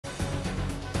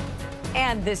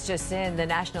And this just in, the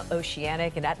National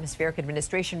Oceanic and Atmospheric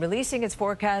Administration releasing its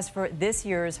forecast for this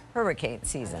year's hurricane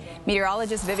season.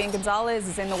 Meteorologist Vivian Gonzalez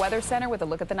is in the Weather Center with a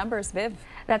look at the numbers. Viv.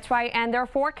 That's right, and they're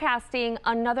forecasting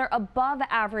another above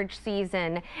average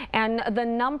season, and the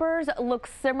numbers look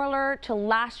similar to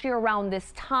last year around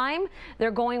this time.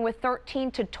 They're going with 13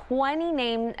 to 20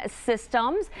 named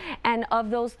systems, and of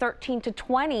those 13 to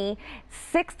 20,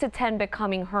 6 to 10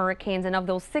 becoming hurricanes, and of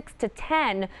those 6 to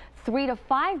 10, 3 to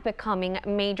 5 becoming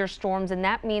major storms, and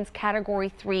that means Category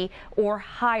 3 or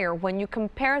higher. When you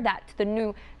compare that to the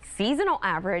new seasonal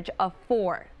average of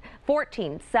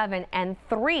 14, 7, and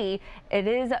 3,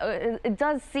 it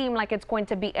does seem like it's going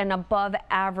to be an above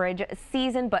average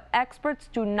season, but experts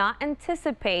do not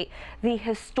anticipate the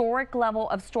historic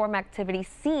level of storm activity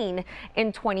seen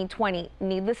in 2020.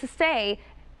 Needless to say,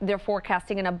 they're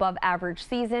forecasting an above average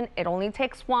season. It only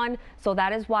takes one, so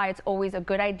that is why it's always a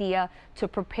good idea to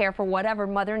prepare for whatever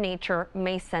Mother Nature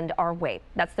may send our way.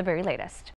 That's the very latest.